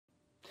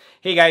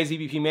Hey guys,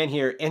 EBPMAN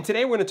here, and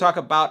today we're going to talk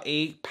about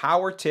a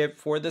power tip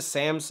for the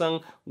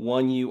Samsung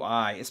One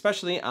UI,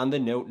 especially on the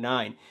Note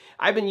 9.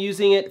 I've been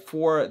using it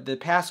for the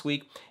past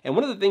week, and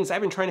one of the things I've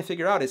been trying to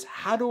figure out is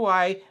how do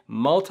I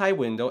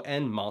multi-window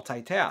and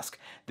multitask?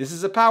 This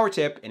is a power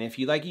tip, and if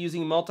you like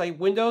using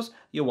multi-windows,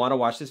 you'll want to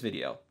watch this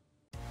video.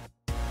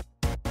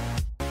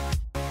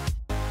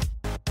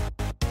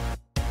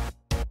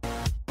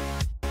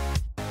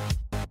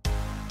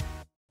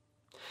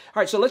 All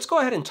right, so let's go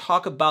ahead and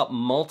talk about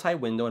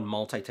multi-window and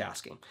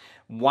multitasking.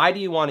 Why do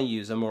you want to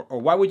use them, or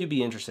why would you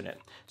be interested in it?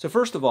 So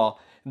first of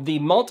all, the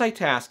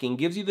multitasking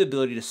gives you the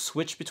ability to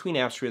switch between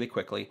apps really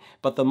quickly,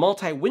 but the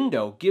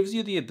multi-window gives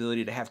you the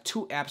ability to have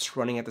two apps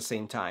running at the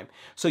same time.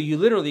 So you're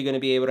literally going to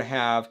be able to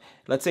have,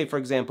 let's say for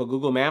example,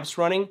 Google Maps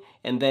running,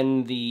 and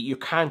then your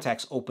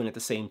contacts open at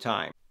the same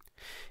time.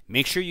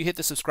 Make sure you hit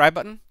the subscribe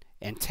button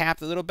and tap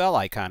the little bell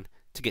icon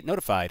to get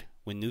notified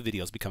when new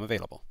videos become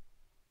available.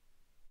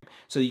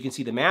 So you can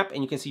see the map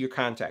and you can see your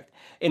contact.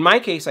 In my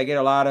case, I get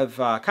a lot of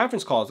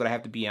conference calls that I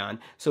have to be on.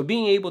 So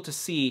being able to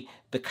see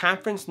the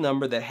conference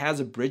number that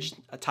has a bridge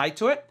tied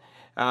to it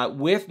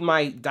with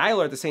my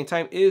dialer at the same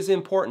time is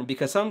important,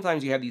 because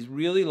sometimes you have these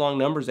really long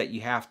numbers that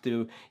you have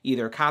to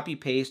either copy,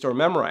 paste, or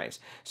memorize.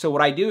 So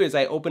what I do is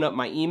I open up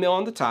my email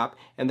on the top,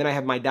 and then I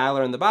have my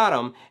dialer on the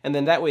bottom, and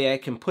then that way I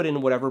can put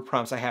in whatever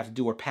prompts I have to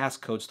do or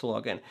passcodes to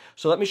log in.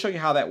 So let me show you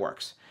how that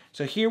works.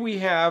 So here we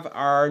have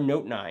our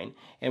Note 9,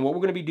 and what we're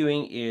going to be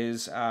doing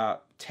is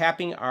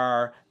tapping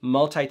our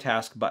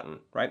multitask button,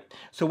 right?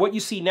 So what you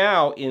see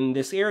now in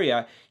this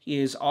area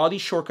is all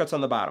these shortcuts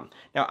on the bottom.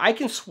 Now I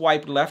can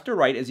swipe left or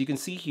right, as you can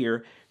see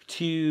here,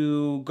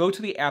 to go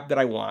to the app that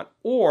I want,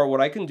 or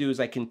what I can do is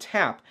I can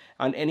tap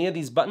on any of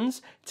these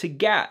buttons to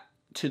get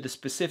to the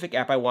specific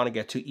app I want to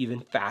get to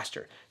even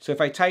faster. So if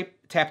I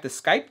tap the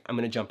Skype, I'm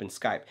going to jump in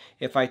Skype.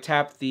 If I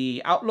tap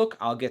the Outlook,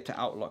 I'll get to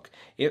Outlook.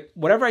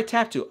 Whatever I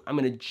tap to, I'm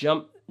going to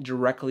jump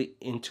directly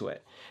into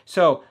it.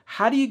 So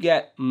how do you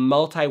get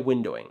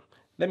multi-windowing?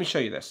 Let me show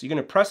you this. You're going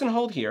to press and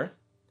hold here.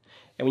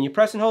 And when you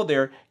press and hold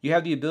there, you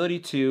have the ability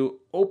to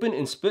open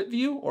in split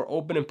view or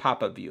open in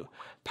pop-up view.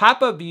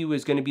 Pop-up view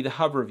is going to be the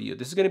hover view.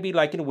 This is going to be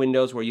like in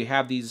Windows, where you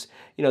have these,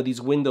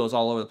 these windows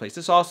all over the place.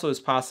 This also is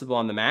possible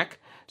on the Mac,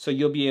 so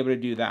you'll be able to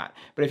do that.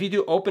 But if you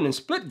do open in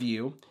split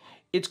view,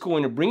 it's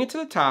going to bring it to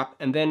the top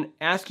and then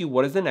ask you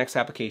what is the next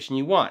application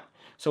you want.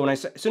 So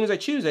as soon as I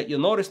choose it, you'll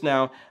notice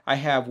now I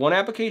have one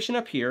application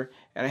up here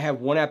and I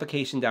have one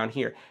application down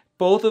here.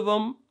 Both of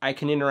them I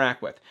can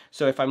interact with.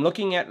 So if I'm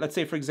looking at, let's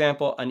say for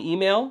example, an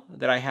email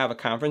that I have a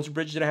conference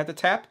bridge that I have to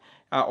tap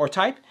or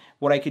type,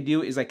 what I could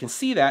do is I can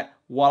see that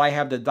while I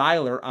have the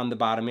dialer on the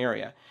bottom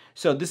area.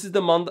 So this is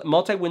the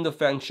multi-window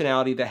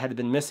functionality that had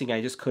been missing,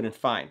 I just couldn't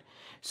find.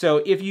 So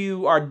if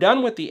you are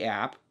done with the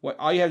app,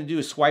 all you have to do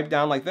is swipe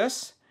down like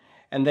this,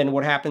 and then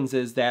what happens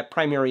is that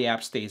primary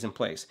app stays in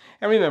place.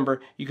 And remember,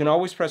 you can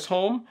always press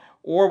home,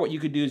 or what you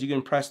could do is you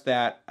can press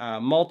that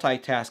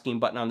multitasking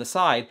button on the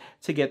side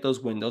to get those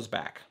windows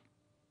back.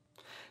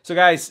 So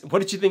guys, what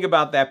did you think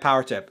about that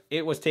power tip?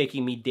 It was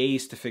taking me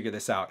days to figure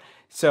this out.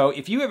 So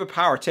if you have a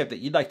power tip that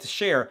you'd like to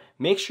share,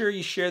 make sure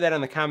you share that in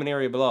the comment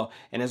area below.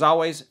 And as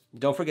always,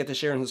 don't forget to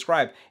share and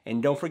subscribe.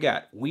 And don't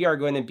forget, we are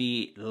going to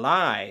be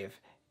live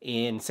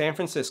in San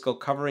Francisco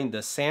covering the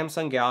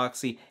Samsung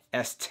Galaxy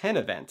S10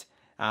 event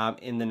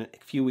in the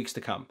few weeks to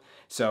come.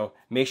 So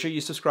make sure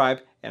you subscribe,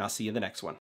 and I'll see you in the next one.